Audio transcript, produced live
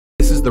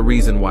is the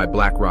reason why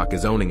BlackRock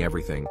is owning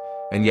everything,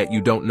 and yet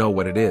you don't know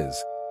what it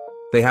is.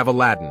 They have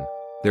Aladdin,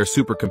 their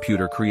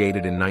supercomputer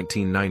created in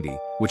 1990,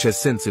 which has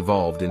since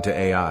evolved into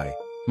AI.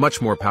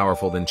 Much more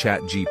powerful than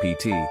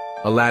ChatGPT,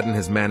 Aladdin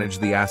has managed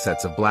the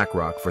assets of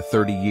BlackRock for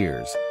 30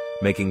 years,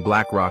 making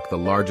BlackRock the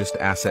largest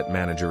asset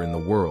manager in the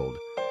world,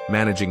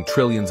 managing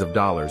trillions of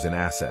dollars in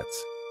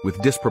assets. With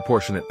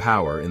disproportionate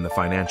power in the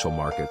financial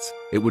markets,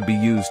 it would be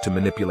used to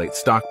manipulate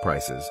stock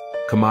prices,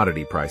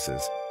 commodity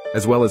prices,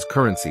 as well as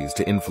currencies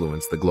to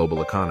influence the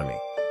global economy.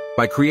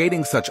 By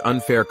creating such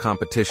unfair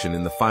competition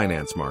in the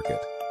finance market,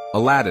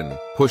 Aladdin,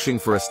 pushing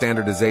for a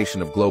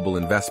standardization of global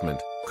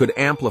investment, could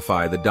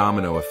amplify the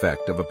domino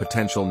effect of a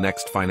potential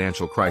next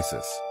financial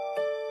crisis.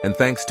 And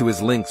thanks to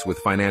his links with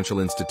financial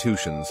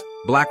institutions,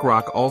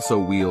 BlackRock also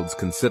wields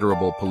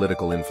considerable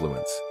political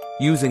influence,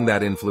 using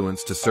that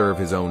influence to serve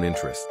his own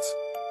interests.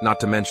 Not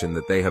to mention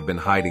that they have been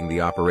hiding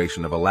the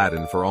operation of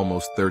Aladdin for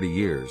almost 30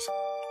 years.